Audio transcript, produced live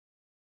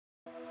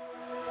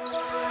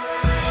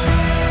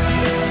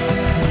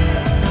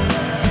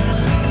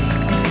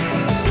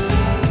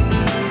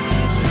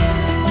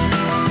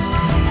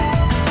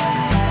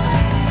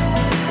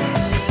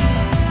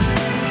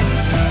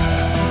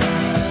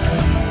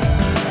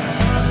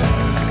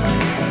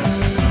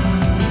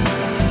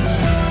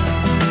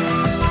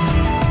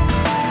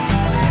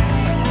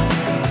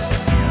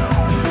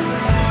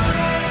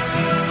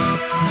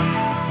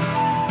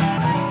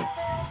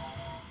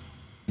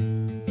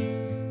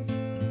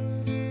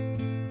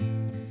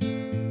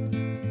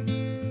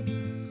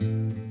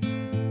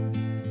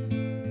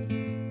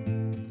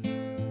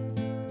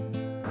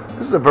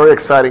is a very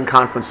exciting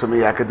conference for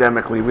me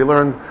academically. We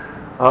learned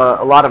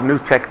a lot of new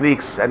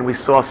techniques, and we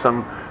saw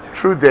some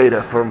true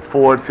data from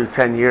 4 to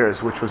 10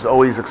 years, which was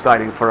always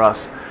exciting for us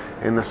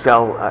in the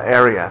cell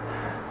area.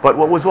 But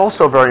what was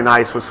also very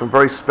nice was some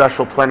very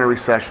special plenary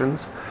sessions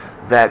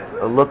that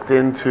looked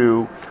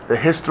into the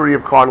history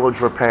of cartilage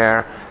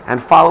repair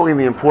and following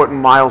the important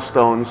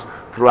milestones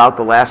throughout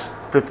the last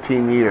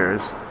 15 years,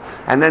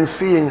 and then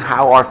seeing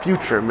how our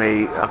future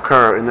may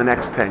occur in the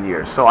next 10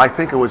 years. So I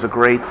think it was a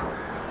great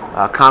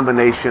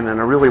combination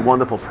and a really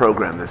wonderful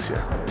program this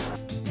year.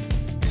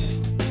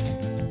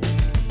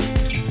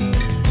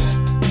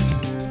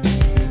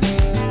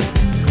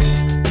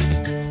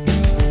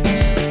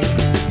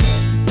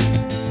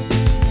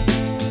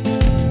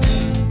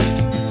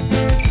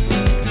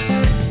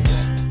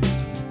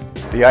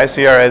 The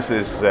ICRS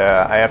is,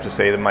 I have to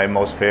say, my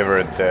most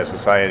favorite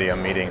society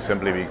I'm meeting,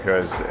 simply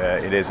because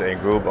it is a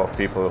group of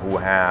people who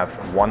have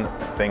one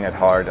thing at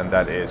heart, and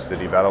that is the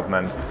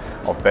development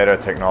of better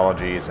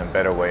technologies and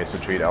better ways to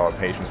treat our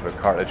patients with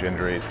cartilage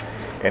injuries.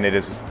 And it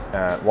is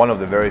one of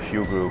the very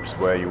few groups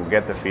where you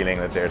get the feeling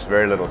that there's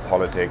very little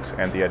politics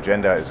and the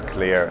agenda is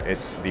clear.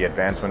 It's the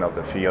advancement of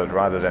the field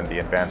rather than the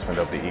advancement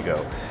of the ego.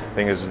 I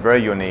think it's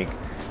very unique,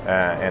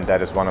 and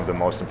that is one of the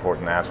most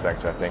important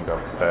aspects, I think,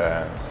 of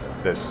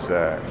this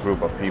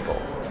group of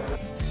people.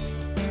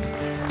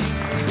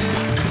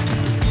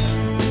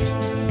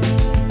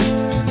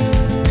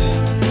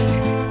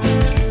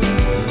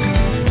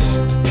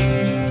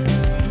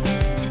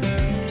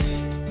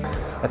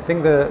 I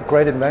think the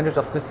great advantage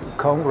of this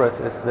Congress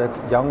is that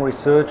young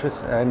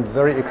researchers and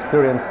very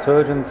experienced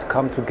surgeons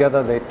come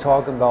together. They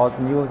talk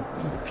about new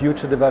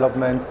future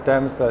developments,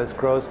 stem cells,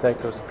 growth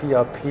factors,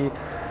 PRP,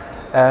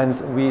 and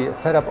we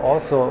set up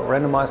also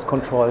randomized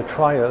controlled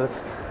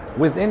trials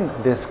within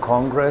this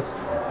Congress,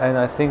 and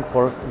I think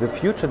for the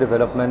future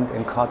development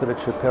in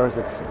cartilage repairs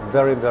it's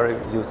very, very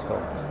useful.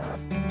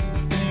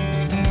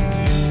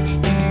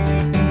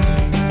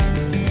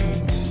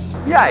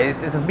 Yeah, it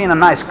has been a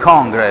nice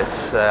Congress,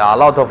 a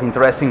lot of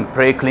interesting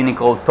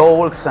preclinical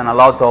talks and a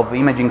lot of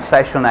imaging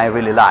sessions I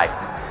really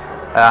liked.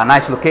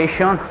 Nice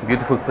location,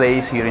 beautiful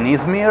place here in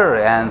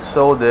Izmir, and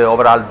so the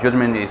overall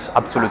judgment is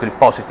absolutely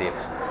positive.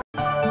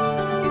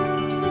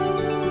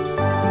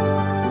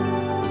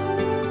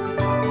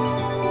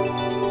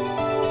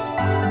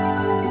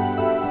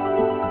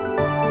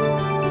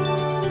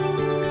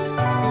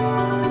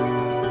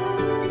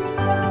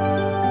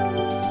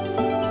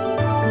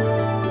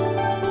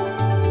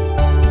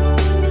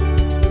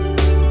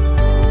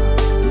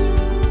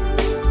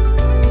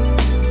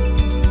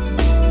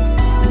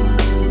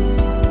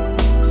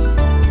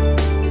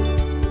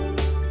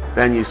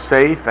 Venue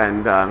safe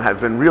and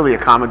have been really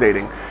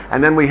accommodating.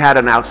 And then we had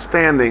an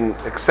outstanding,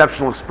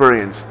 exceptional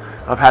experience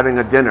of having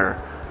a dinner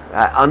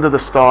under the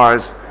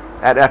stars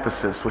at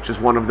Ephesus, which is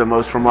one of the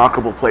most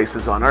remarkable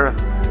places on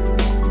earth.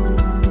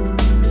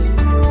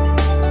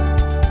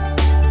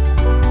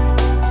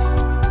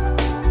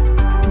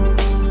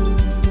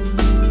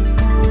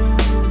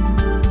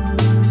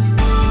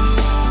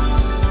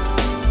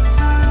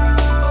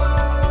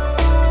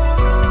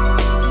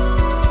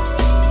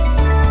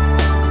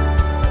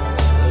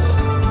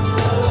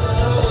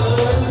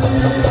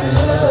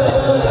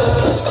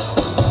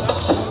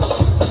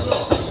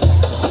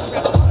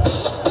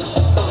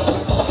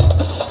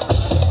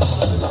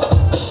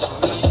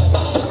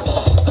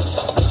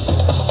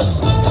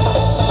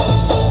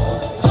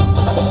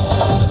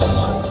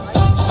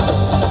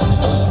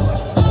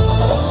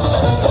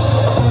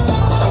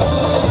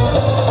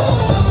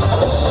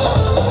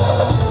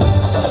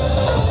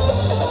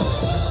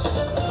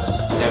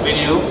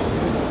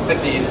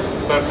 Sept is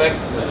perfect,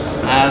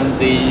 and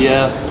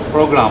the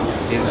program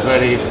is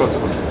very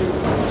fruitful.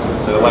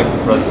 I like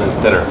the President's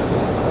dinner.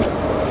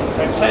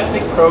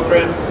 Fantastic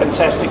program,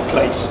 fantastic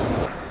place.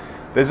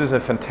 This is a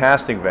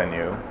fantastic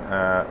venue.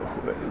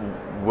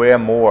 Where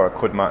more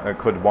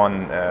could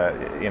one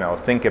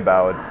think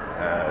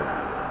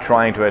about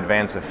trying to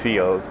advance a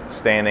field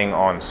standing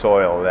on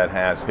soil that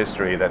has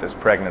history that is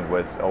pregnant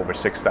with over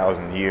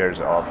 6,000 years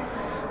of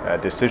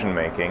decision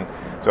making.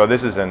 So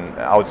this is an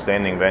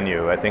outstanding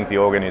venue. I think the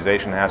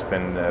organization has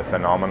been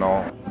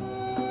phenomenal.